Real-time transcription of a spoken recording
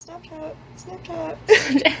Snapchat.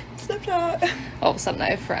 Snapchat. All of a sudden I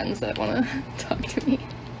have friends that want to talk to me.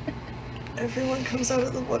 Everyone comes out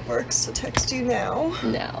of the woodworks to text you now.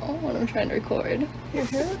 No, when I'm trying to record. Your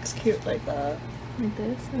hair looks cute like that. Like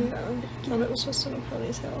this? Yeah. Thought it was just in a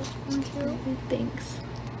ponytail. It's cute. Thanks.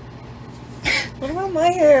 What about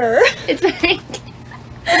my hair? It's very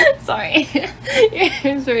cute. Sorry. Your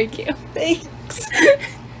hair's very cute. Thanks.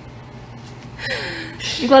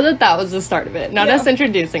 I'm glad that was the start of it. Not us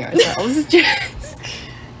introducing ourselves, just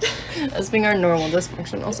us being our normal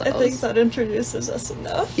dysfunctional selves. I think that introduces us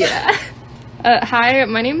enough. Yeah. Hi,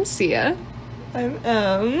 my name is Sia. I'm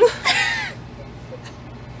Em.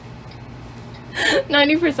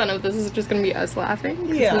 90% of this is just gonna be us laughing.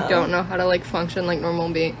 Because we don't know how to, like, function like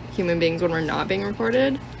normal human beings when we're not being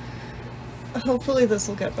recorded. Hopefully this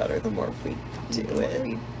will get better the more we do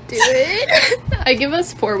it. I give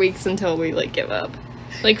us 4 weeks until we, like, give up.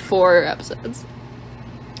 Like, 4 episodes.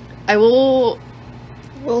 We'll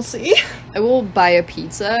see. I will buy a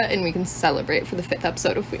pizza and we can celebrate for the 5th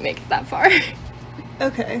episode if we make it that far.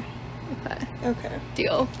 Okay. Okay.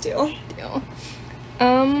 Deal.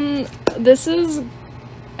 This is...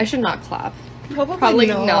 I should not clap. Probably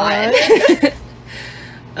not.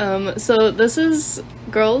 So this is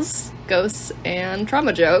Girls, Ghosts, and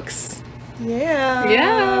Trauma Jokes.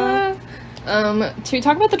 Yeah. To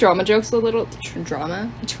talk about the drama jokes a little...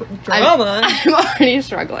 Drama? Drama? I'm already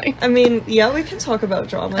struggling. I mean, yeah, we can talk about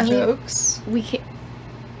drama jokes. We can't...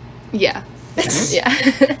 Yeah.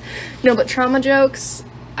 Yeah. No, but trauma jokes...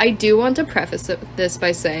 I do want to preface this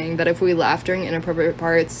by saying that if we laugh during inappropriate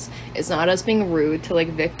parts, it's not us being rude to, like,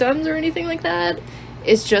 victims or anything like that.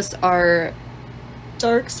 It's just our...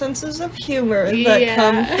 dark senses of humor that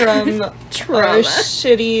come from trauma. Our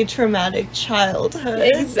shitty, traumatic childhood.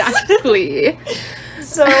 Exactly.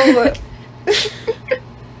 So...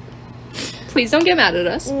 Please don't get mad at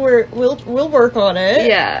us. We'll work on it.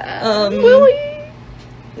 Yeah. Will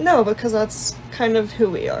we? No, because that's kind of who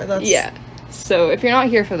we are. Yeah. So if you're not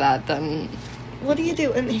here for that, then... What do you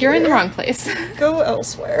do in here? You're in the wrong place. Go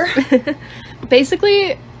elsewhere.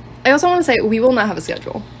 Basically, I also want to say we will not have a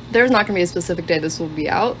schedule. There's not going to be a specific day this will be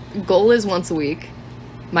out. Goal is once a week.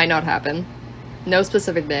 Might not happen. No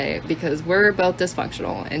specific day, because we're both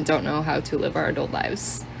dysfunctional and don't know how to live our adult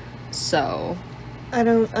lives. So... I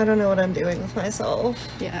don't know what I'm doing with myself.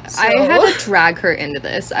 Yeah. So. I had to drag her into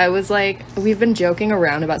this. I was like, we've been joking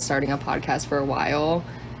around about starting a podcast for a while,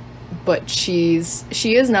 but she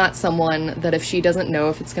is not someone that if she doesn't know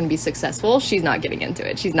if it's going to be successful, she's not getting into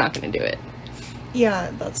it. She's not going to do it.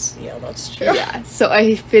 Yeah, that's true. Yeah, so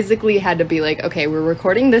I physically had to be like, okay, we're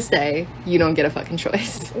recording this day, you don't get a fucking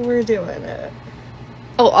choice. We're doing it.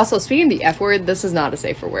 Oh, also, speaking of the F word, this is not a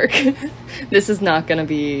safe for work. This is not gonna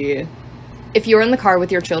be... If you're in the car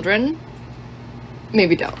with your children,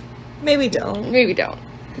 maybe don't. Maybe don't.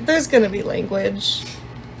 There's gonna be language.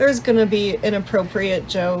 There's gonna be inappropriate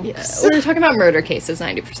jokes. Yeah, we're talking about murder cases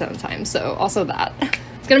 90% of the time, so also that.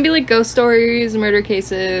 It's gonna be like ghost stories, murder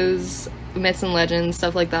cases... myths and legends,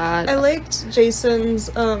 stuff like that. I liked Jason's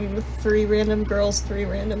 3 random girls, 3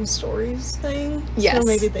 random stories thing. Yes. So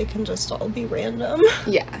maybe they can just all be random.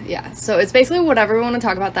 Yeah. So it's basically whatever we want to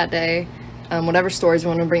talk about that day. Whatever stories we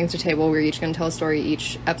want to bring to the table. We're each going to tell a story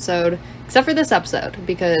each episode. Except for this episode,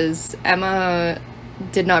 because Emma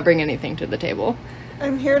did not bring anything to the table.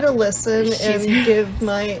 I'm here to listen and give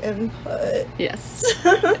my input. Yes.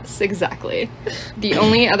 Yes, exactly. The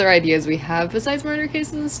only other ideas we have besides murder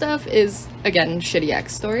cases and stuff is, again, shitty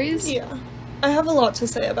ex stories. Yeah. I have a lot to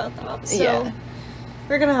say about that, so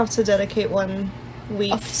we're gonna have to dedicate 1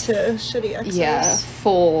 week to shitty exes. Yeah,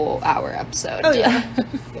 full hour episode. Oh, yeah.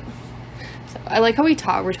 So I like how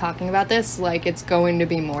we're talking about this like it's going to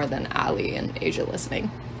be more than Ali and Asia listening.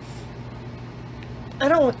 I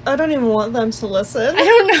don't even want them to listen. I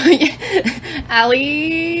don't know.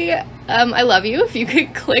 Ali, I love you. If you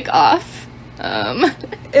could click off.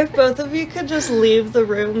 If both of you could just leave the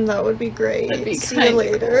room, that would be great. That'd be See you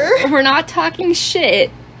later. We're not talking shit.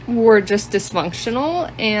 We're just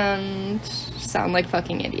dysfunctional and sound like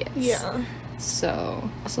fucking idiots. Yeah. So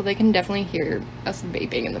they can definitely hear us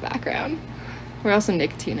vaping in the background. We're also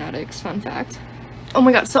nicotine addicts, fun fact. Oh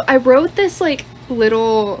my god, so I wrote this, like,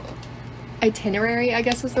 little... itinerary, I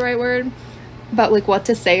guess is the right word, about like what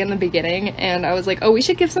to say in the beginning, and I was like, oh, we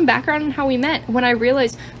should give some background on how we met, when I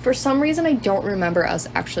realized for some reason I don't remember us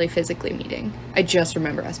actually physically meeting. I just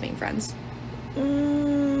remember us being friends.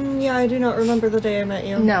 Yeah, I do not remember the day I met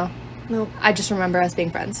you. No. Nope. I just remember us being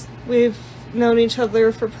friends. We've known each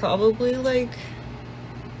other for probably like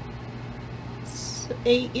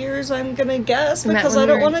 8 years, I'm gonna guess, because I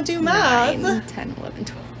don't want to do math. 9, 10, 11,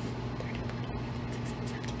 12,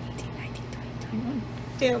 21.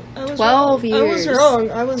 Damn, I was 12 wrong. years. I was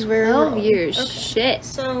wrong. I was very 12 wrong. years. Okay. Shit.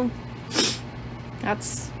 So,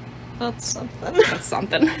 That's something. That's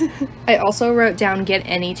something. I also wrote down, get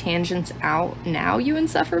any tangents out now, you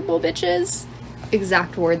insufferable bitches.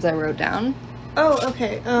 Exact words I wrote down. Oh,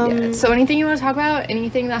 okay. Yeah. So anything you want to talk about?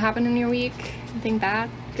 Anything that happened in your week? Anything bad?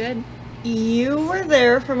 Good? You were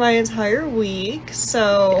there for my entire week,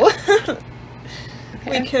 so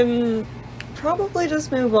Okay. we can probably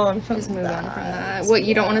just move on from that. What,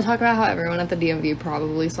 you don't want to talk about how everyone at the DMV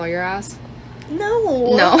probably saw your ass?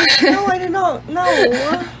 No. No. No, I did not. No.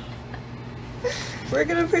 We're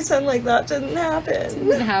gonna pretend like that didn't happen.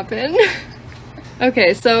 Didn't happen.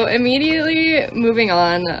 Okay, so immediately moving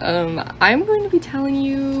on, I'm going to be telling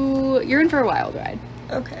you, you're in for a wild ride.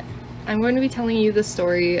 Okay. I'm going to be telling you the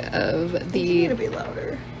story of the... You need to be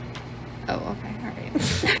louder. Oh, okay,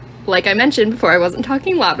 alright. Like I mentioned before, I wasn't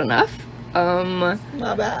talking loud enough. My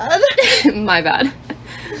bad. My bad.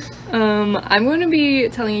 I'm going to be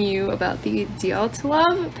telling you about the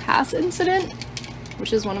Dyatlov Pass Incident,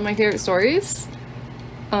 which is one of my favorite stories.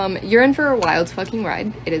 You're in for a wild fucking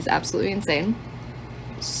ride. It is absolutely insane.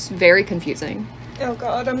 It's very confusing. Oh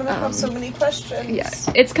god, I'm gonna have so many questions. Yeah,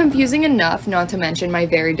 it's confusing enough, not to mention my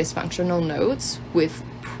very dysfunctional notes with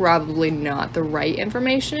probably not the right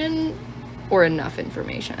information or enough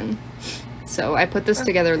information. So I put this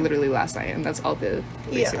together literally last night, and that's all the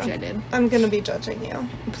research I did. I'm gonna be judging you.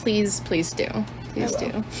 Please do. Please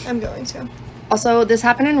do. I'm going to. Also, this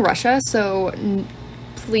happened in Russia, so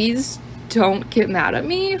please don't get mad at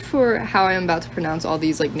me for how I'm about to pronounce all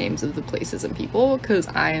these, like, names of the places and people, because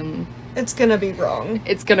It's gonna be wrong.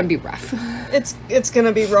 It's gonna be rough. It's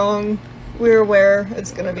gonna be wrong. We're aware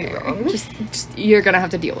it's gonna be wrong. Just you're gonna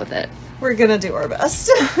have to deal with it. We're gonna do our best.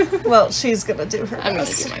 Well, she's gonna do her best. I'm gonna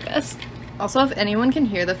do my best. Also, if anyone can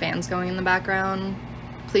hear the fans going in the background,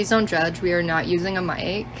 please don't judge. We are not using a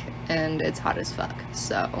mic, and it's hot as fuck,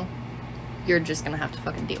 so you're just gonna have to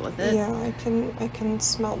fucking deal with it. Yeah, I can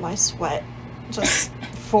smell my sweat just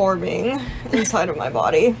forming inside of my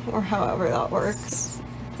body, or however that works.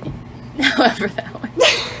 However that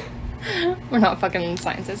works. We're not fucking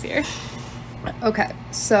scientists here. Okay,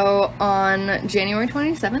 so on January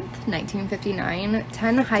 27th, 1959,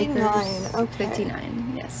 10 hikers... Okay.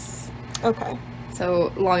 59, yes. Okay.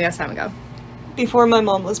 So, long ass time ago. Before my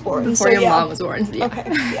mom was born. Before your mom was born, yeah. Okay,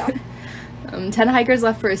 yeah. 10 hikers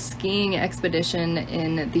left for a skiing expedition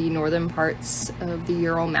in the northern parts of the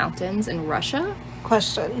Ural Mountains in Russia.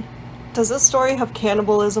 Question. Does this story have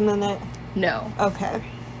cannibalism in it? No. Okay.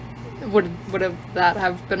 Would that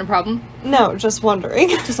have been a problem? No, just wondering.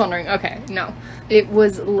 Just wondering. Okay, no. The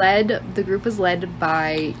group was led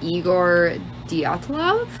by Igor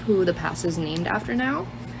Dyatlov, who the pass is named after now.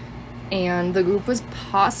 And the group was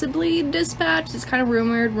possibly dispatched. It's kind of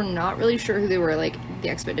rumored. We're not really sure who they were, like, the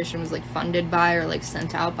expedition was, like, funded by or, like,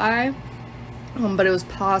 sent out by. But it was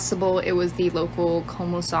possible it was the local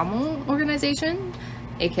Komsomol organization,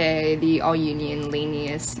 aka the All-Union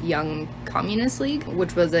Leninist Young Communist League,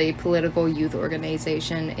 which was a political youth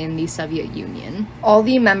organization in the Soviet Union. All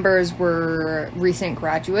the members were recent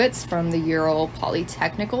graduates from the Ural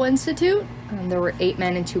Polytechnical Institute. There were 8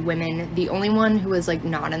 men and 2 women. The only one who was, like,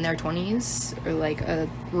 not in their 20s, or, like, a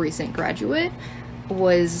recent graduate,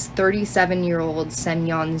 was 37-year-old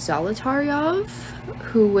Semyon Zolotaryov,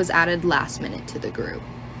 who was added last minute to the group.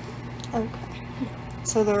 Okay.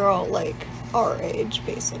 So they're all, like, our age,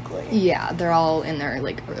 basically. Yeah, they're all in their,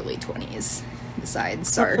 like, early 20s, besides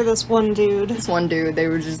Except for this one dude. This one dude, they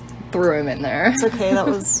were just threw him in there. It's okay, that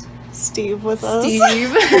was Steve with us.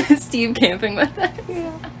 Steve camping with us.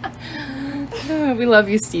 Yeah. We love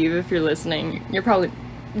you, Steve, if you're listening. You're probably...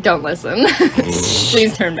 Don't listen.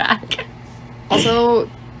 Please turn back. Also,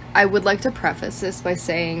 I would like to preface this by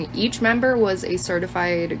saying each member was a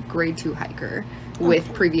certified grade 2 hiker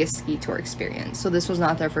with previous ski tour experience. So this was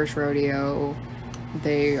not their first rodeo.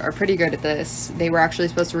 They are pretty good at this. They were actually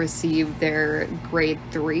supposed to receive their grade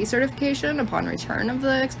 3 certification upon return of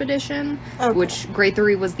the expedition, which grade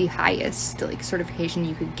 3 was the highest, like, certification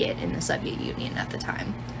you could get in the Soviet Union at the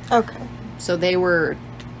time. Okay. So they were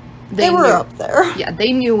up there. Yeah,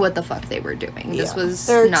 they knew what the fuck they were doing. This was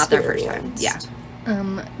not their first time. Yeah.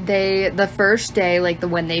 The first day, like,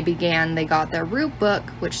 when they began, they got their route book,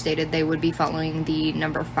 which stated they would be following the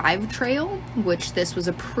number 5 trail, which this was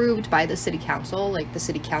approved by the city council. Like, the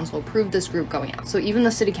city council approved this group going out. So even the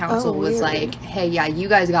city council was like, hey, yeah, you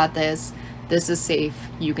guys got this. This is safe.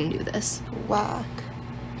 You can do this. Whack.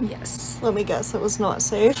 Yes. Let me guess, it was not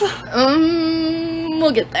safe.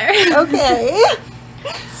 We'll get there. Okay.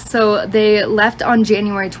 So they left on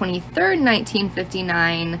January 23rd,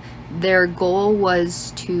 1959, Their goal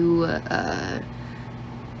was to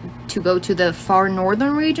go to the far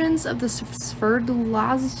northern regions of the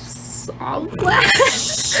Sverdlovsk.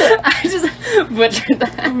 I just butchered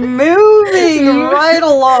that. Moving right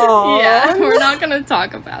along. Yeah, we're not gonna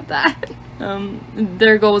talk about that.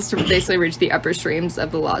 Their goal was to basically reach the upper streams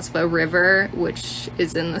of the Lozva River, which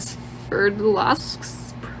is in the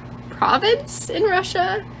Sverdlovsk province in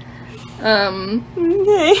Russia.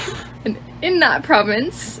 Okay. And in that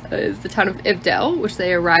province is the town of Ivdel, which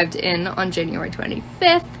they arrived in on January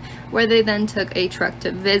 25th, where they then took a truck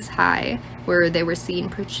to Vizhai, where they were seen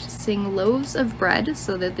purchasing loaves of bread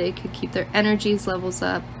so that they could keep their energy levels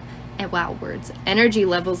up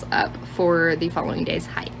for the following day's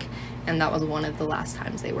hike. And that was one of the last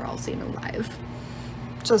times they were all seen alive.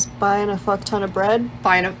 Just buying a fuck ton of bread?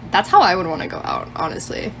 That's how I would want to go out,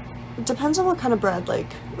 honestly. It depends on what kind of bread, like,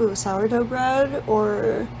 sourdough bread,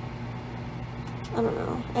 or, I don't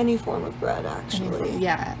know, any form of bread, actually.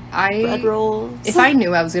 Yeah, bread rolls. If I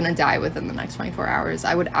knew I was gonna die within the next 24 hours,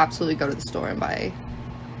 I would absolutely go to the store and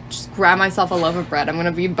just grab myself a loaf of bread. I'm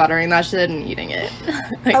gonna be buttering that shit and eating it.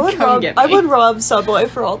 Like, I would rob Subway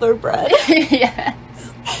for all their bread. Yes.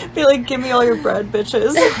 Be like, give me all your bread,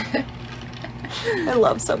 bitches. I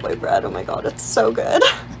love Subway bread. Oh my god, it's so good.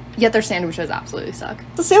 Yet their sandwiches absolutely suck.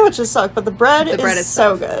 The sandwiches suck, but the bread is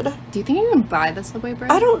so good. Do you think you can buy the Subway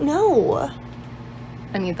bread? I don't know.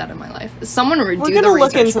 I need that in my life. Someone would do the research. We're gonna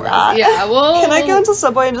look into that. Yeah, well... Can I go into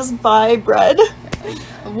Subway and just buy bread?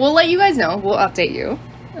 We'll let you guys know. We'll update you.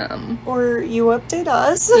 Or you update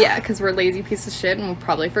us. Yeah, because we're lazy piece of shit and we'll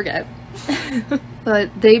probably forget.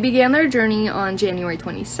 But they began their journey on January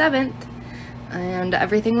 27th, and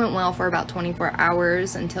everything went well for about 24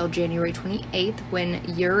 hours until January 28th, when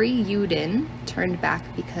Yuri Yudin turned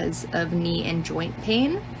back because of knee and joint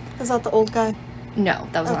pain. Is that the old guy? No,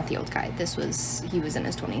 that was not the old guy. He was in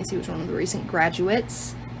his 20s. He was one of the recent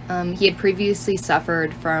graduates. He had previously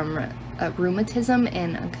suffered from rheumatism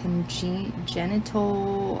and a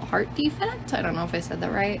congenital heart defect. I don't know if I said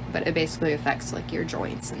that right, but it basically affects, like, your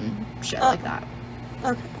joints and shit like that.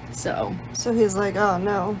 Okay. So he's like, oh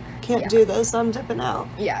no, can't do this, I'm dipping out.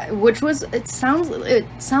 Yeah, which was, it sounds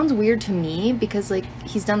weird to me because, like,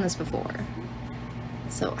 he's done this before.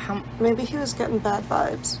 So how... Maybe he was getting bad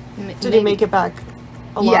vibes. Did he make it back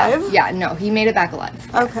alive? Yeah, no, he made it back alive.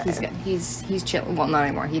 Yeah, okay. He's good. He's chilling. Well, not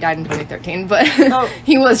anymore. He died in 2013, but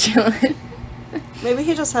he was chilling. Maybe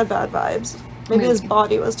he just had bad vibes. Maybe his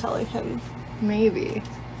body was telling him. Maybe.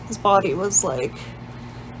 His body was like,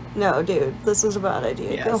 no, dude, this is a bad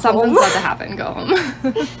idea. Yeah, something's about to happen. Go home.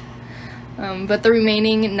 But the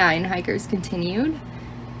remaining 9 hikers continued.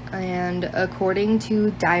 And according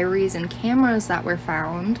to diaries and cameras that were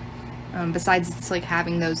found, besides it's like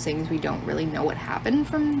having those things, we don't really know what happened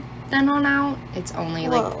from then on out. It's only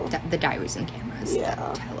like the diaries and cameras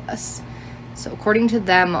that tell us. So according to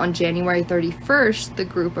them, on January 31st, the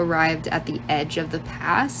group arrived at the edge of the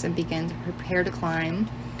pass and began to prepare to climb.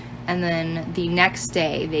 And then the next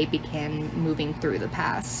day, they began moving through the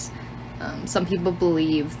pass. Some people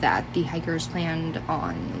believe that the hikers planned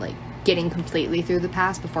on, like, getting completely through the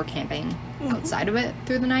pass before camping outside of it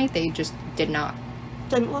through the night. They just didn't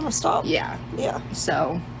want to stop. Yeah.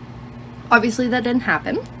 So obviously that didn't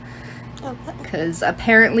happen. Okay. Because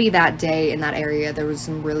apparently that day in that area there was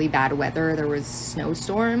some really bad weather. There was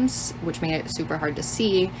snowstorms, which made it super hard to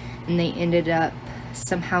see, and they ended up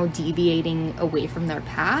somehow deviating away from their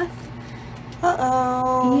path.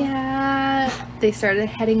 Uh-oh. Yeah. They started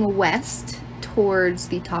heading west towards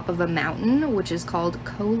the top of a mountain, which is called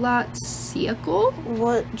Kholat Syakhl.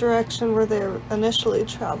 What direction were they initially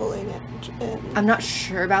traveling in? I'm not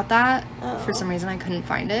sure about that. For some reason I couldn't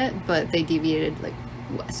find it, but they deviated, like,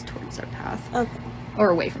 west towards their path. Okay.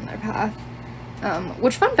 Or away from their path.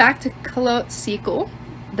 Which, fun fact, Kholat Syakhl,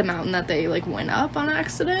 the mountain that they, like, went up on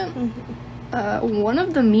accident, one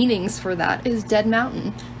of the meanings for that is Dead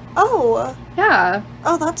Mountain. Oh. Yeah.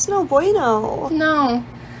 Oh, that's no bueno. No.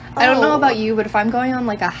 I don't know about you, but if I'm going on,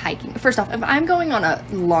 like, a hiking... First off, if I'm going on a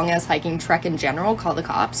long-ass hiking trek in general, call the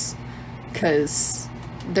cops. Because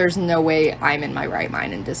there's no way I'm in my right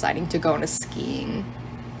mind in deciding to go on a skiing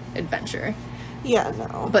adventure. Yeah,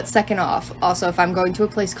 no. But second off, also, if I'm going to a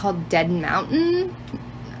place called Dead Mountain,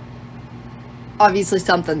 obviously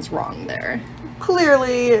something's wrong there.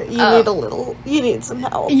 Clearly, you need some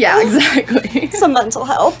help. Yeah, exactly. Some mental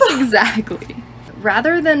help. Exactly.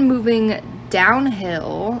 Rather than moving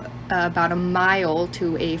downhill about a mile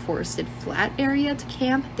to a forested flat area to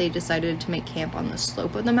camp, they decided to make camp on the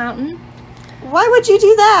slope of the mountain. Why would you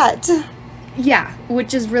do that? Yeah,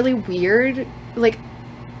 which is really weird. Like,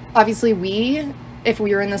 obviously we if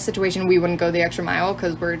we were in this situation, we wouldn't go the extra mile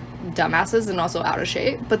because we're dumbasses and also out of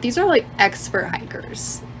shape. But these are, like, expert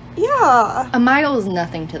hikers. Yeah. A mile is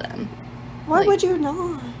nothing to them. Why like, would you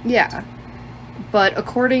not? Yeah. But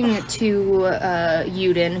according to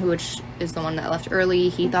Yudin, which is the one that left early,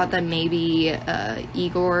 he thought that maybe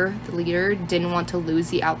Igor, the leader, didn't want to lose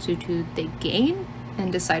the altitude they gained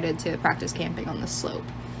and decided to practice camping on the slope.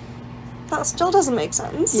 That still doesn't make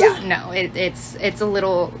sense. Yeah, no, it's a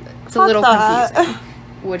little that. confusing.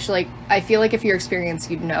 Which, like, I feel like if you're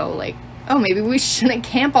experienced, you'd know, like, oh, maybe we shouldn't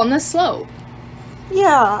camp on this slope.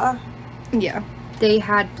 Yeah. Yeah. They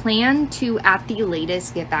had planned to, at the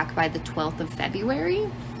latest, get back by the 12th of February.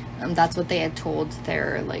 That's what they had told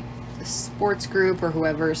their, like, sports group or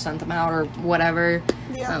whoever sent them out or whatever.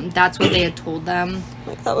 Yeah. That's what they had told them.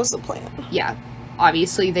 Like, that was the plan. Yeah.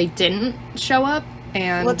 Obviously, they didn't show up.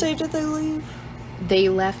 And what day did they leave? They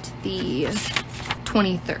left the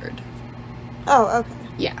 23rd. Oh, okay.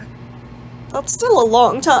 Yeah. That's still a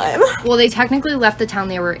long time. Well, they technically left the town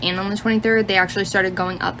they were in on the 23rd. They actually started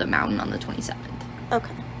going up the mountain on the 27th.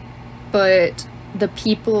 Okay. But the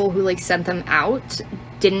people who, like, sent them out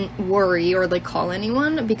didn't worry or, like, call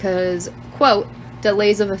anyone because, quote,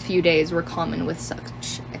 delays of a few days were common with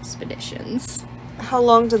such expeditions. How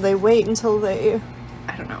long did they wait until they...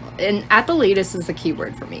 I don't know. And at the latest is the key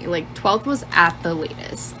word for me. Like, 12th was at the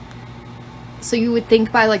latest. So you would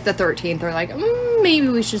think by, like, the 13th, they're like, maybe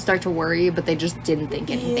we should start to worry, but they just didn't think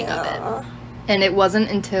anything of it. And it wasn't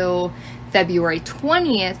until February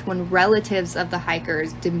 20th when relatives of the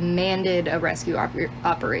hikers demanded a rescue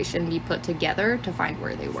operation be put together to find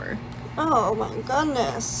where they were. Oh my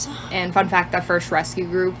goodness. And fun fact, the first rescue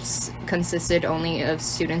groups consisted only of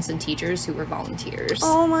students and teachers who were volunteers.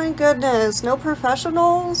 Oh my goodness. No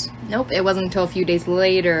professionals? Nope, it wasn't until a few days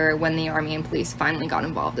later when the army and police finally got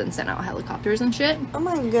involved and sent out helicopters and shit. Oh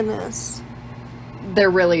my goodness.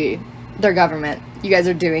 They're government. You guys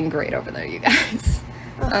are doing great over there, you guys.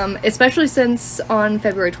 Especially since on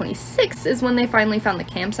February 26th is when they finally found the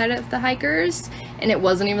campsite of the hikers, and it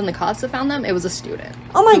wasn't even the cops that found them, it was a student.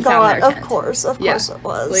 Oh my god, of course it was.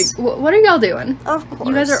 Like, what are y'all doing? Of course.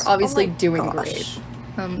 You guys are obviously doing great.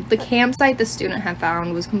 The campsite the student had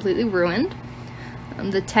found was completely ruined.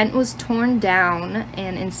 The tent was torn down,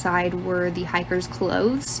 and inside were the hikers'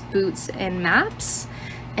 clothes, boots, and maps.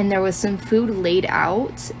 And there was some food laid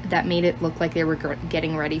out that made it look like they were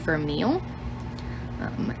getting ready for a meal.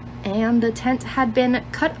 And the tent had been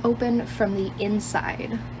cut open from the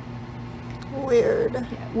inside. Weird.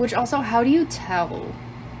 Yeah, which also, how do you tell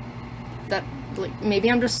that, like, maybe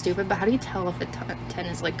I'm just stupid, but how do you tell if a tent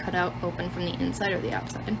is, like, cut out open from the inside or the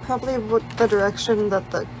outside? Probably the direction that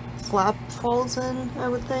the flap falls in, I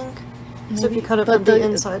would think. Maybe, so if you cut it from the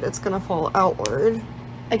inside, it's gonna fall outward.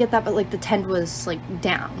 I get that, but, like, the tent was, like,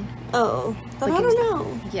 down. Oh. But like, I don't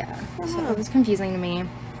know. Yeah. So it was confusing to me.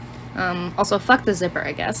 Also, fuck the zipper,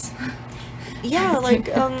 I guess. Yeah, like,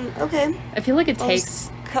 okay. I feel like I'll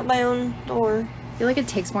just cut my own door. I feel like it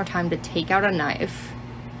takes more time to take out a knife,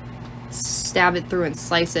 stab it through, and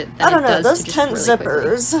slice it than I don't it know, does those tent really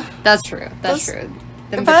zippers. Quickly. That's true. That's true.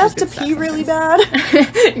 If I have to pee really bad...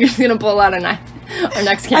 You're just gonna pull out a knife. Our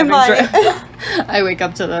next camping trip. I wake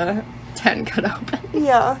up to the tent cut open.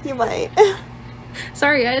 Yeah, you might.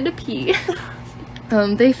 Sorry, I had to pee.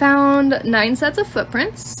 They found 9 sets of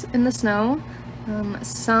footprints in the snow.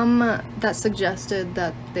 Some that suggested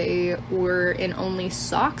that they were in only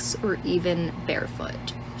socks or even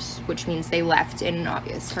barefoot, which means they left in an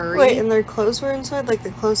obvious hurry. Wait, and their clothes were inside? Like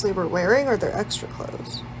the clothes they were wearing, or their extra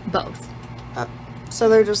clothes? Both. So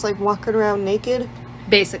they're just like walking around naked?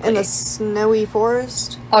 Basically. In a snowy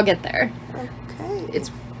forest? I'll get there. Okay. It's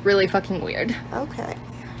really fucking weird. Okay.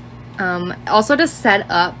 Also, to set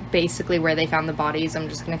up basically where they found the bodies, I'm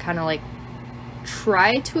just gonna kind of like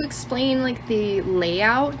try to explain like the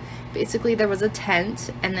layout. Basically, there was a tent,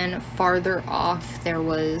 and then farther off there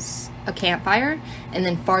was a campfire, and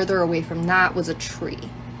then farther away from that was a tree.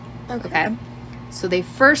 Okay? So they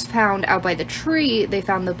first found out by the tree, they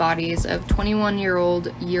found the bodies of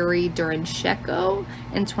 21-year-old Yuri Duranchenko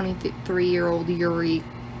and 23-year-old Yuri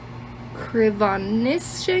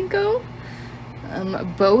Krivonishenko.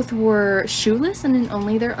 Both were shoeless and in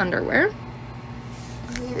only their underwear.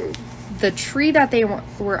 Weird. The tree that they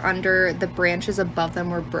were under, the branches above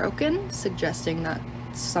them were broken, suggesting that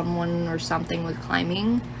someone or something was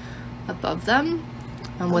climbing above them,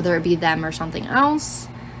 whether it be them or something else.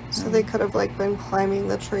 So they could have like been climbing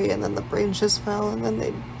the tree and then the branches fell and then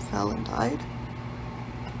they fell and died?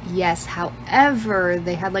 Yes, however,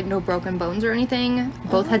 they had like no broken bones or anything.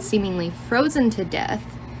 Both had seemingly frozen to death,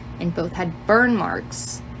 and both had burn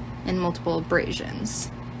marks and multiple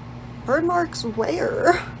abrasions. Burn marks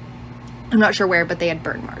where? I'm not sure where, but they had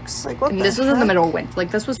burn marks. Like, what and the this was in the heck? middle of winter.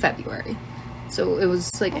 Like, this was February. So it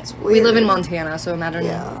was, like, That's we live in weird. Montana, so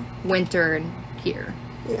imagine winter and here.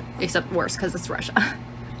 Yeah. Except worse, because it's Russia.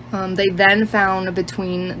 They then found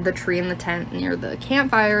between the tree and the tent near the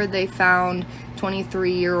campfire, they found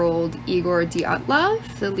 23-year-old Igor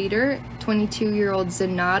Dyatlov, the leader, 22-year-old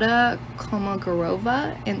Zenata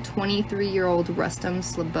Komogorova, and 23-year-old Rustam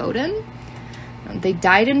Slobodin. They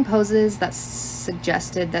died in poses that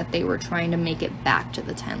suggested that they were trying to make it back to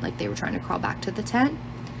the tent, like they were trying to crawl back to the tent.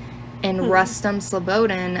 And Rustam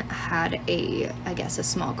Slobodin had a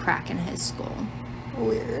small crack in his skull.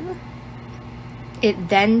 Weird. It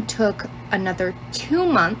then took another 2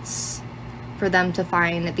 months for them to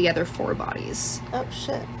find the other 4 bodies. Oh,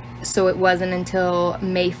 shit. So it wasn't until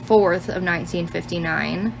May 4th of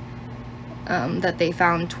 1959 that they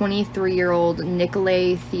found 23-year-old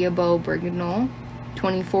Nikolay Theobo-Brignol,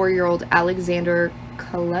 24-year-old Alexander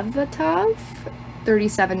Kolevatov,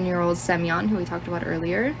 37-year-old Semyon, who we talked about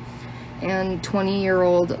earlier, and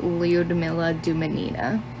 20-year-old Lyudmila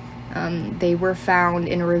Dumanina. They were found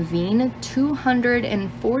in a ravine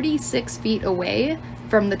 246 feet away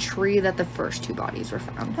from the tree that the first 2 bodies were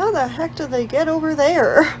found. How the heck did they get over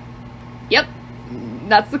there? Yep,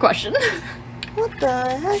 that's the question. What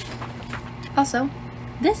the heck? Also,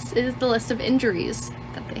 this is the list of injuries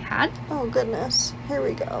that they had. Oh, goodness. Here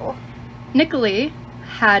we go. Nikolay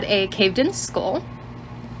had a caved-in skull.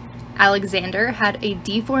 Alexander had a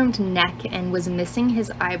deformed neck and was missing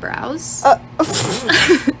his eyebrows.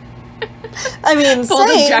 I mean, Pulled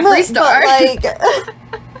a same, Jeffree Star. but, like...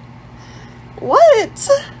 What?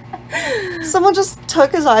 Someone just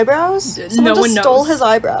took his eyebrows? Someone No one just stole knows. his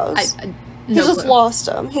eyebrows? He No just clue. lost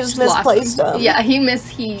them. He just misplaced them. Yeah, he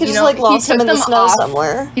just, like, lost them in the snow off.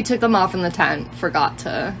 somewhere. He took them off in the tent, forgot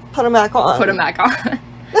to Put them back on. put them back on.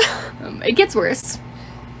 It gets worse.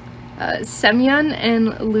 Semyon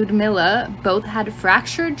and Lyudmila both had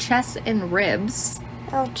fractured chests and ribs.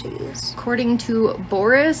 Oh, jeez. According to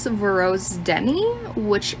Boris Vorozdeny,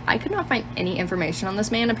 which I could not find any information on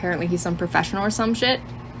this man. Apparently he's some professional or some shit.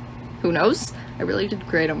 Who knows? I really did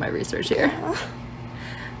great on my research here. Yeah.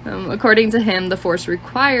 According to him, the force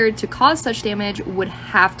required to cause such damage would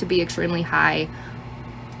have to be extremely high,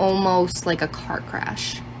 almost like a car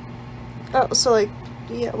crash. Oh, so, like,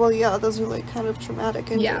 yeah, those are, like, kind of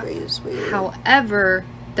traumatic injuries. Yeah. Weird. However,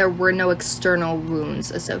 there were no external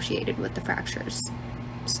wounds associated with the fractures.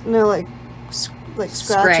 No, like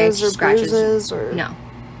scratches or bruises or... No.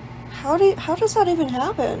 How does that even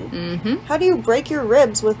happen? Mm-hmm. How do you break your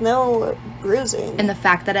ribs with no bruising? And the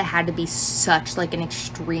fact that it had to be such, like, an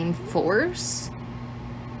extreme force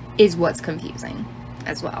is what's confusing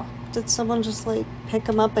as well. Did someone just, like, pick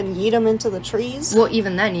them up and yeet them into the trees? Well,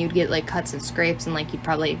 even then, you'd get, like, cuts and scrapes and, like, you'd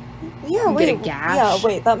probably get a gash. Yeah,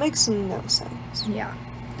 wait, that makes no sense. Yeah.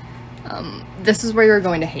 This is where you're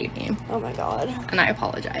going to hate me. Oh my god. And I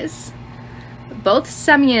apologize. Both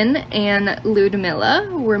Semyon and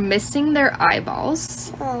Lyudmila were missing their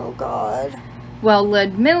eyeballs, Oh god. while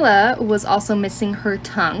Lyudmila was also missing her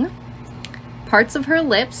tongue, parts of her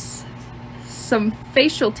lips, some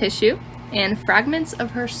facial tissue, and fragments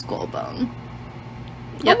of her skull bone.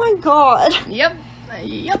 Yep. Oh my god. Yep.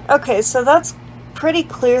 Okay, so that's pretty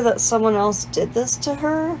clear that someone else did this to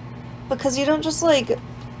her, because you don't just, like,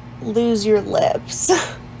 lose your lips.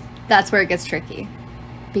 That's where it gets tricky.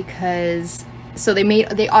 Because... So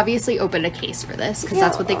they obviously opened a case for this, because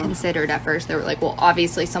that's what they considered at first. They were like, well,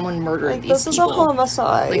 obviously someone murdered Like, these this people. is a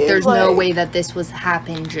homicide. Like, there's no way that this was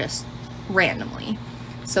happened just randomly.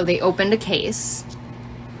 So they opened a case,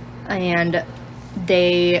 and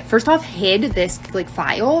they, first off, hid this, like,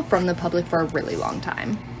 file from the public for a really long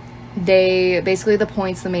time. They, basically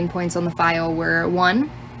the main points on the file were, 1,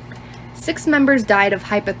 6 members died of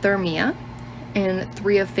hypothermia, and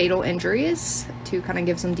 3 of fatal injuries. To kind of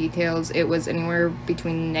give some details, it was anywhere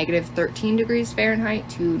between negative 13 degrees Fahrenheit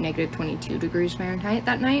to negative 22 degrees Fahrenheit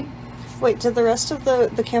that night. Wait, did the rest of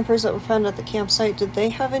the campers that were found at the campsite, did they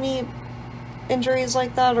have any injuries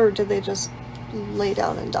like that, or did they just lay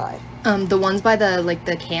down and die? The ones by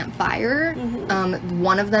the campfire,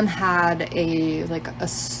 one of them had a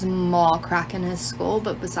small crack in his skull,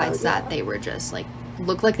 but besides that, they were just, like,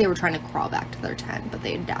 looked like they were trying to crawl back to their tent, but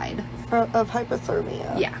they had died. Of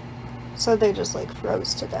hypothermia? Yeah. So they just, like,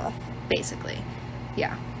 froze to death? Basically.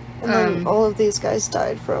 Yeah. And then all of these guys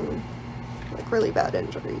died from, like, really bad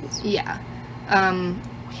injuries? Yeah.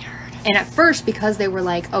 Weird. And at first, because they were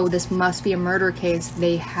like, oh, this must be a murder case,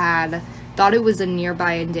 they had thought it was a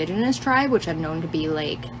nearby indigenous tribe, which had known to be,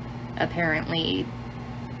 like, apparently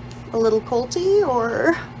a little culty,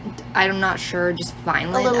 or I'm not sure, just a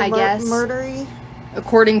violent, little I guess. murdery?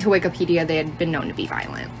 According to Wikipedia, they had been known to be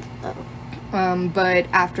violent. Oh. But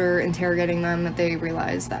after interrogating them, they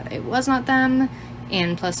realized that it was not them,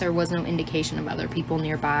 and plus there was no indication of other people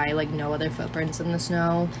nearby, like no other footprints in the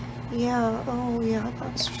snow. Yeah, oh yeah,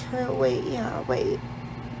 that's true. Wait.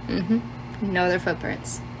 No other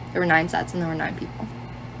footprints. There were 9 sets and there were 9 people.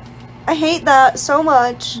 I hate that so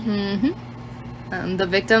much. The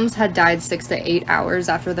victims had died 6 to 8 hours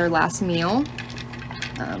after their last meal.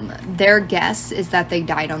 Their guess is that they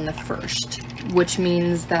died on the 1st, which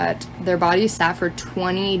means that their bodies sat for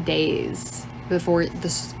 20 days before the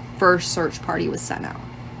first search party was sent out.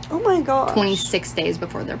 Oh my gosh. 26 days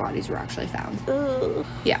before their bodies were actually found. Ugh.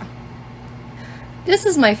 Yeah. This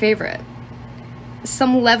is my favorite.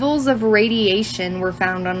 Some levels of radiation were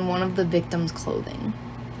found on one of the victims' clothing.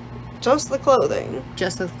 Just the clothing.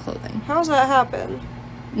 Just the clothing. How's that happen?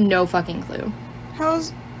 No fucking clue.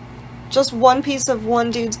 How's just one piece of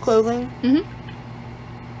one dude's clothing?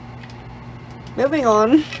 Moving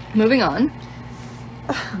on.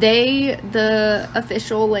 The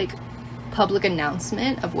official, like, public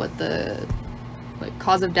announcement of what the, like,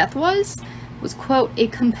 cause of death was, quote, a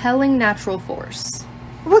compelling natural force.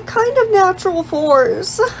 What kind of natural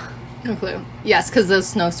force? No clue. Yes, because those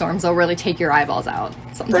snowstorms will really take your eyeballs out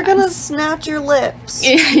sometimes. They're gonna snatch your lips.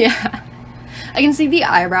 Yeah. I can see the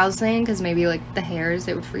eyebrows thing, because maybe, like, the hairs,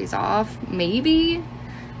 they would freeze off. Maybe.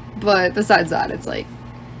 But besides that, it's like...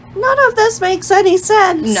 None of this makes any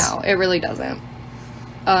sense. No, it really doesn't.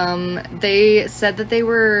 They said that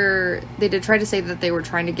they did try to say that they were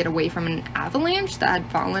trying to get away from an avalanche that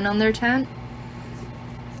had fallen on their tent.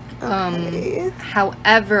 Okay.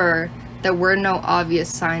 However, there were no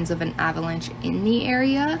obvious signs of an avalanche in the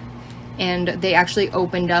area, and they actually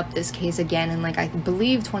opened up this case again in, like, I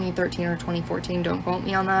believe 2013 or 2014, don't quote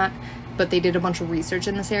me on that, but they did a bunch of research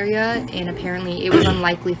in this area, and apparently it was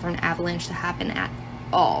unlikely for an avalanche to happen at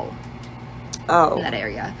all in that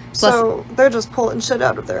area. Plus, so they're just pulling shit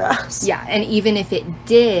out of their ass. yeah, and even if it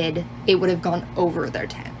did, it would have gone over their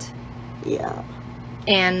tent. Yeah.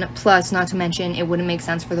 And plus, not to mention, it wouldn't make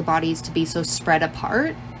sense for the bodies to be so spread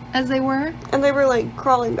apart as they were. And they were, like,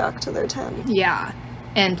 crawling back to their tent. Yeah.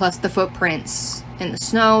 And plus the footprints in the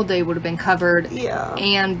snow, they would have been covered. Yeah.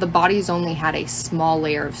 And the bodies only had a small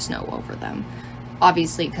layer of snow over them.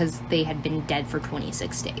 Obviously, because they had been dead for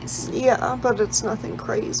 26 days. Yeah, but it's nothing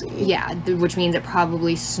crazy. Yeah, which means it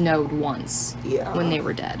probably snowed once when they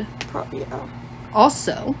were dead. Yeah.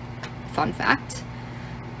 Also, fun fact,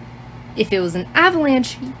 if it was an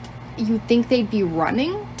avalanche, you'd think they'd be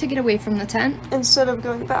running to get away from the tent. Instead of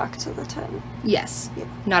going back to the tent. Yes. Yeah.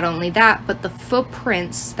 Not only that, but the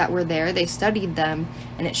footprints that were there, they studied them,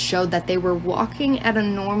 and it showed that they were walking at a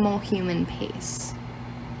normal human pace.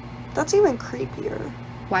 That's even creepier.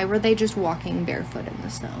 Why were they just walking barefoot in the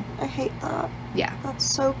snow? I hate that. Yeah. That's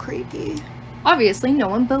so creepy. Obviously, no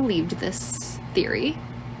one believed this theory.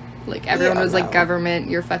 Like, everyone was like, government,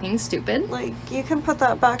 you're fucking stupid. Like, you can put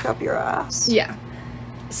that back up your ass. Yeah.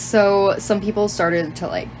 So, some people started to,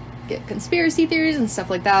 like, get conspiracy theories and stuff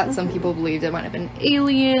like that. Some people believed it might have been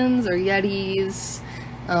aliens or yetis.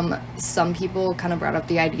 Some people kind of brought up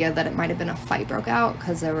the idea that it might have been a fight broke out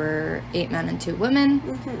because there were 8 men and 2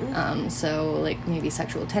 women. So, like, maybe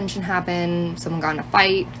sexual tension happened, someone got in a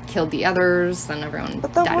fight, killed the others, then everyone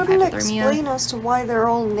But that died of wouldn't hypothermia. explain as to why they're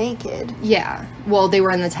all naked. Yeah. Well, they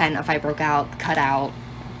were in the tent, a fight broke out, cut out,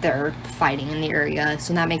 they're fighting in the area,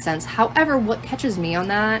 so that makes sense. However, what catches me on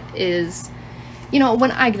that is, you know,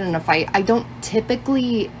 when I get in a fight, I don't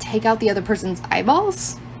typically take out the other person's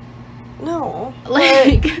eyeballs. No.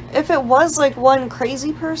 Like, if it was, like, one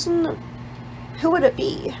crazy person, who would it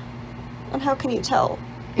be? And how can you tell?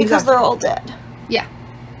 Because they're all dead. Yeah.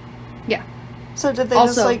 Yeah. So did they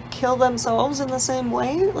just, like, kill themselves in the same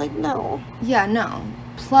way? Like, no. Yeah, no.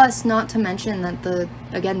 Plus, not to mention that the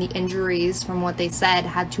injuries, from what they said,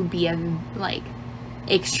 had to be in, like,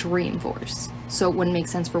 extreme force. So it wouldn't make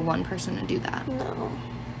sense for one person to do that. No.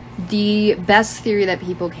 The best theory that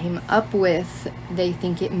people came up with, they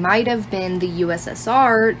think it might have been the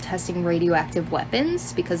USSR testing radioactive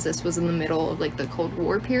weapons, because this was in the middle of, like, the Cold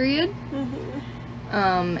War period.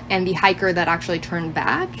 And the hiker that actually turned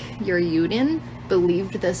back, Yuri Yudin,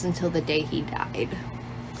 believed this until the day he died.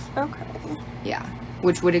 Okay. Yeah.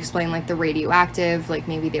 Which would explain, like, the radioactive, like,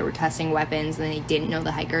 maybe they were testing weapons and they didn't know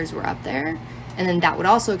the hikers were up there. And then that would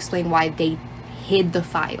also explain why they hid the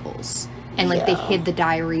files. And, like, they hid the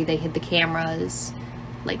diary, they hid the cameras.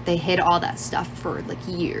 Like, they hid all that stuff for, like,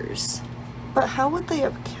 years. But how would they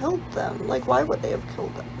have killed them? Like, why would they have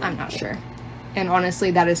killed them? I'm not sure. And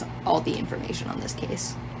honestly, that is all the information on this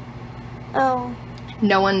case. Oh.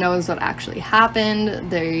 No one knows what actually happened.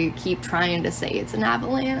 They keep trying to say it's an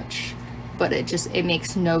avalanche, but it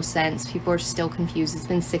makes no sense. People are still confused. It's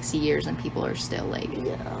been 60 years and people are still like,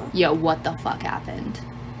 yo, what the fuck happened?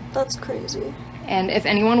 That's crazy. And if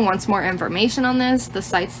anyone wants more information on this, the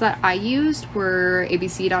sites that I used were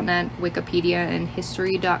abc.net, Wikipedia, and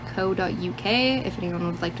history.co.uk, if anyone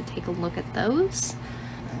would like to take a look at those.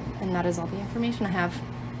 And that is all the information I have.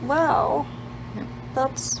 Wow. Yep.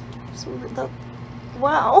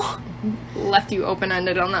 Wow. Left you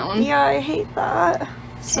open-ended on that one. Yeah, I hate that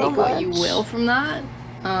so Take much. what you will from that.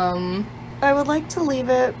 I would like to leave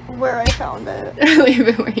it where I found it. Leave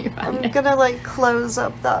it where you found it. I'm gonna, like, close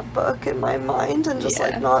up that book in my mind and just, Yeah.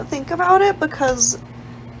 like, not think about it, because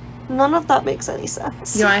none of that makes any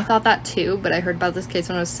sense. You know, I thought that too, but I heard about this case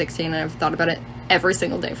when I was 16, and I've thought about it every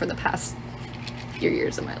single day for the past few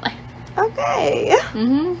years of my life. Okay.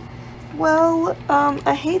 Well,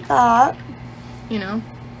 I hate that. You know,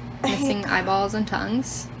 missing eyeballs and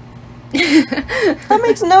tongues. That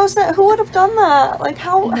makes no sense. Who would have done that? Like,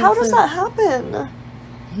 how does that happen?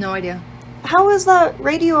 No idea. How is that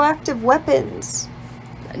radioactive weapons?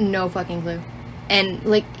 No fucking clue. And,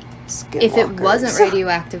 like, Skinwalkers. if it wasn't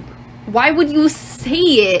radioactive, why would you say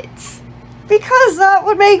it? Because that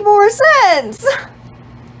would make more sense!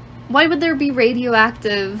 Why would there be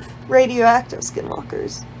radioactive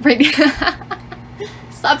Skinwalkers.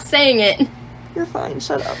 Stop saying it. You're fine,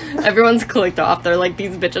 shut up. Everyone's clicked off. They're like,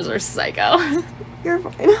 these bitches are psycho. You're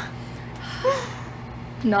fine.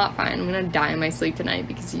 Not fine. I'm gonna die in my sleep tonight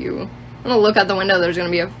because I'm gonna look out the window. There's gonna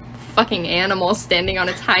be a fucking animal standing on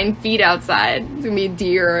its hind feet outside. It's gonna be a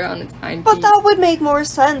deer on its hind feet. But that would make more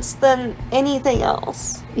sense than anything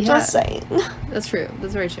else. Yeah. Just saying. That's true.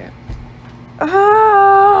 That's very true.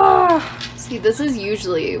 Ah. See, this is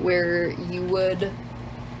usually where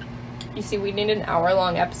you see, we need an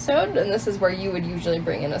hour-long episode, and this is where you would usually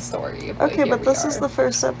bring in a story. Okay, but this is the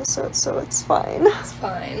first episode, so it's fine. It's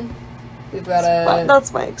fine. We've got Fine.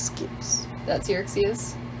 That's my excuse. That's your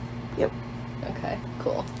excuse? Yep. Okay,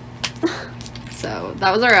 cool. So,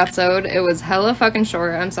 that was our episode. It was hella fucking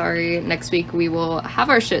short. I'm sorry. Next week we will have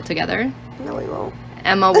our shit together. No, we won't.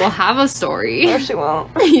 Emma will have a story. No, she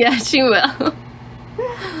won't. Yeah, she will.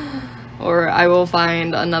 Or I will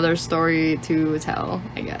find another story to tell,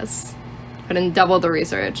 I guess. Put in double the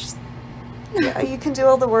research. Yeah, you can do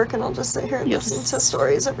all the work and I'll just sit here and listen to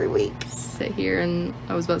stories every week. Sit here and,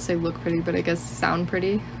 I was about to say look pretty, but I guess sound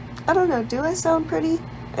pretty. I don't know, do I sound pretty?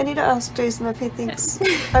 I need to ask Jason if he thinks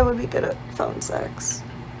I would be good at phone sex.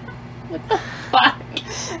 What the fuck?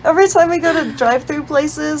 Every time we go to drive-through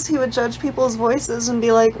places, he would judge people's voices and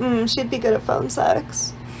be like, she'd be good at phone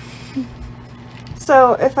sex.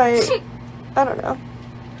 So if I don't know.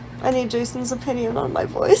 I need Jason's opinion on my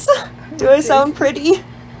voice. Do I sound pretty?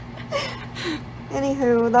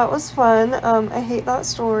 Anywho, that was fun. I hate that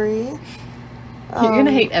story. You're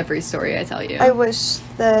gonna hate every story I tell you. I wish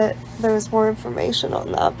that there was more information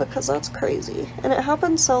on that, because that's crazy. And it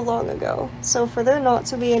happened so long ago. So for there not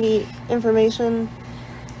to be any information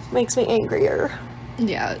makes me angrier.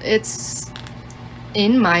 Yeah, it's,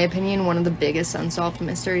 in my opinion, one of the biggest unsolved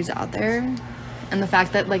mysteries out there. And the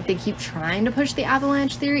fact that, like, they keep trying to push the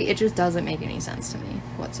avalanche theory, it just doesn't make any sense to me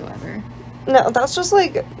whatsoever. No, that's just,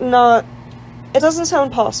 like, not... It doesn't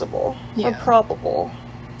sound possible. Or probable.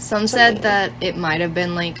 Some said that it might have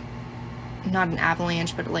been, like, not an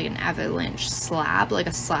avalanche, but, like, an avalanche slab. Like,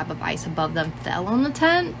 a slab of ice above them fell on the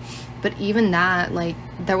tent. But even that, like,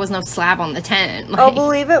 there was no slab on the tent. Like, I'll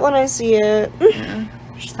believe it when I see it. Yeah,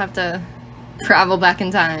 just have to travel back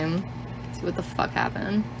in time. See what the fuck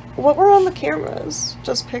happened. What were on the cameras?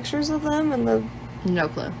 Just pictures of them and the... No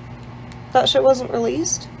clue. That shit wasn't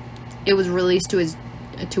released? It was released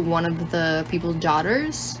to one of the people's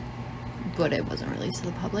daughters, but it wasn't released to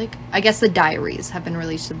the public. I guess the diaries have been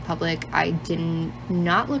released to the public. I did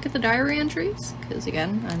not look at the diary entries, because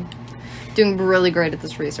again, I'm doing really great at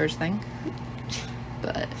this research thing.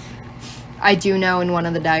 But I do know in one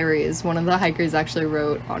of the diaries, one of the hikers actually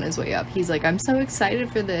wrote on his way up, he's like, I'm so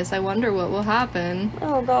excited for this, I wonder what will happen.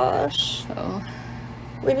 Oh gosh. So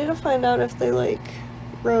we need to find out if they, like,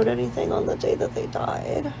 wrote anything on the day that they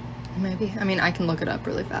died. Maybe. I mean, I can look it up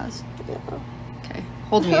really fast. Yeah. Okay.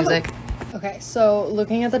 Hold music. Okay, so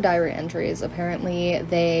looking at the diary entries, apparently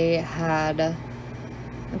they had,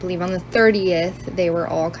 I believe on the 30th, they were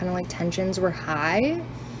all kind of like tensions were high,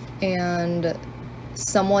 and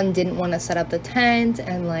someone didn't want to set up the tent,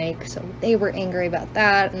 and like, so they were angry about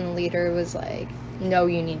that, and the leader was like, no,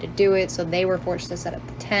 you need to do it, so they were forced to set up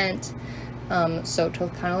the tent. So to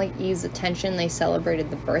kind of like ease the tension, they celebrated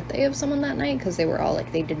the birthday of someone that night, because they were all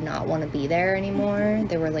like, they did not want to be there anymore.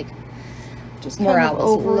 They were like just morale kind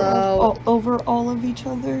of was low. over all of each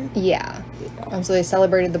other. Yeah. So they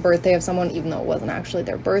celebrated the birthday of someone, even though it wasn't actually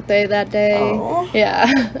their birthday that day. Oh.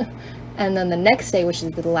 Yeah. And then the next day, which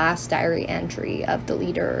is the last diary entry of the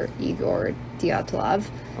leader, Igor Dyatlov.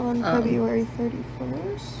 On February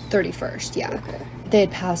 31st? 31st, yeah. Okay. They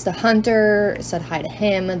had passed a hunter, said hi to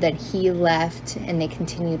him, then he left, and they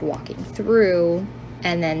continued walking through.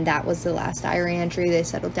 And then that was the last diary entry. They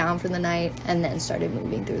settled down for the night, and then started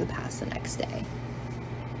moving through the pass the next day.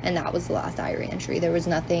 And that was the last diary entry. There was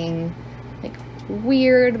nothing, like,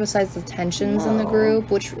 weird besides the tensions in the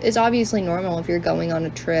group, which is obviously normal if you're going on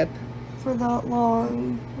a trip for that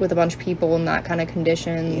long with a bunch of people in that kind of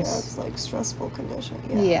conditions. Yeah, it's like stressful condition.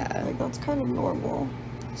 Yeah. Like that's kind of normal.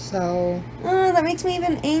 So that makes me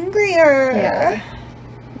even angrier. Yeah.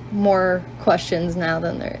 More questions now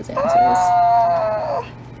than there is answers.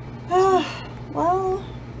 Well,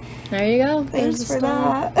 there you go. Thanks for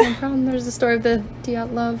that. No problem. There's the story of the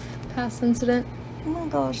Dyatlov Pass Incident. Oh my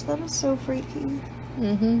gosh, that is so freaky.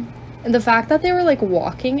 Mm-hmm. And the fact that they were, like,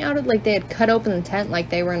 walking out of, like, they had cut open the tent like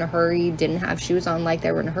they were in a hurry, didn't have shoes on like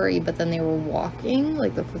they were in a hurry, but then they were walking,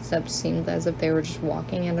 like, the footsteps seemed as if they were just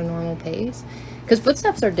walking at a normal pace. Because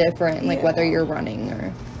footsteps are different, like, whether you're running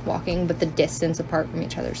or walking, but the distance apart from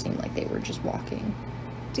each other seemed like they were just walking.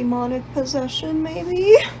 Demonic possession,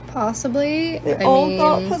 maybe? Possibly. They all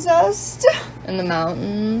got possessed. In the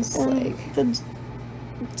mountains, and like... the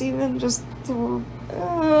demon just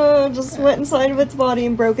went inside of its body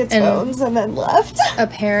and broke its bones and then left.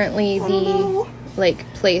 Apparently the like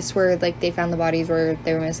place where like they found the bodies where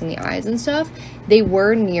they were missing the eyes and stuff, they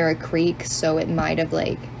were near a creek, so it might have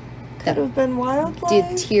like could have been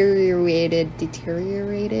wildlife. Deteriorated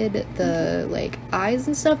the like eyes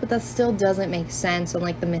and stuff, but that still doesn't make sense. And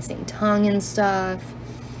like the missing tongue and stuff,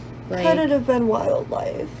 like, could it have been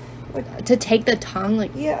wildlife? Like, to take the tongue,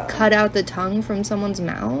 like cut out the tongue from someone's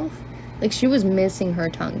mouth. Like, she was missing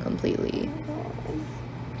her tongue completely.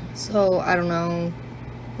 So, I don't know.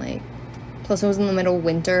 Like, plus it was in the middle of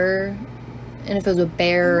winter. And if it was a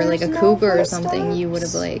bear or, like, a cougar or something, you would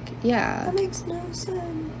have, like, That makes no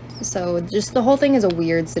sense. So, just the whole thing is a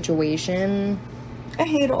weird situation. I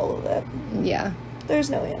hate all of it. Yeah.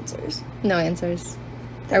 There's no answers. No answers.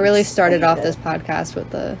 I really started off this podcast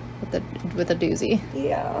with a doozy.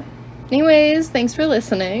 Yeah. Anyways, thanks for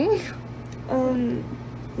listening.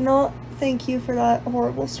 Not thank you for that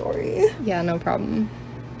horrible story. Yeah, no problem.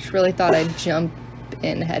 Just really thought I'd jump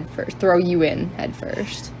in head first. Throw you in head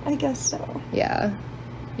first. I guess so. Yeah.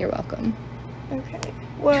 You're welcome. Okay.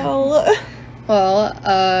 Well...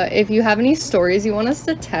 if you have any stories you want us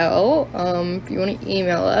to tell, if you want to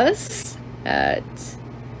email us at...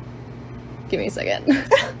 Give me a second.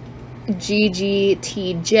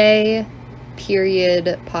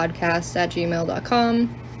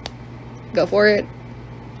 ggtj.podcast@gmail.com. Go for it.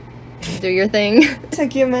 Do your thing.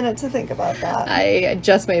 Took you a minute to think about that. I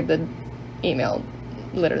just made the email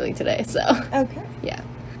literally today, so. Okay. Yeah.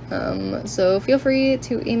 So feel free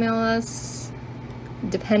to email us.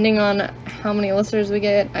 Depending on how many listeners we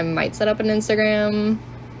get, I might set up an Instagram.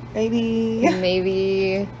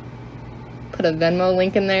 Maybe put a Venmo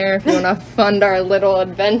link in there if you want to fund our little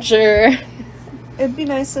adventure. It'd be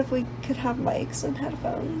nice if we could have mics and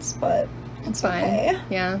headphones, but it's fine. Okay.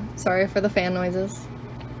 Yeah. Sorry for the fan noises.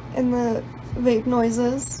 And the vape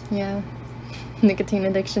noises. Yeah. Nicotine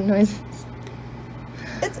addiction noises.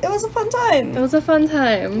 It was a fun time. It was a fun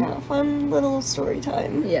time. Yeah, fun little story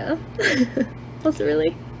time. Yeah. Was it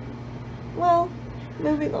really? Well,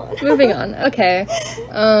 moving on. Moving on. Okay.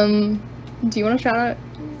 Do you want to shout out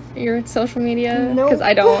your social media? Nope. Because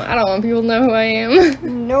I don't want people to know who I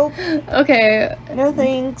am. Nope. Okay. No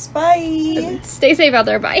thanks. Bye. Stay safe out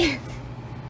there. Bye.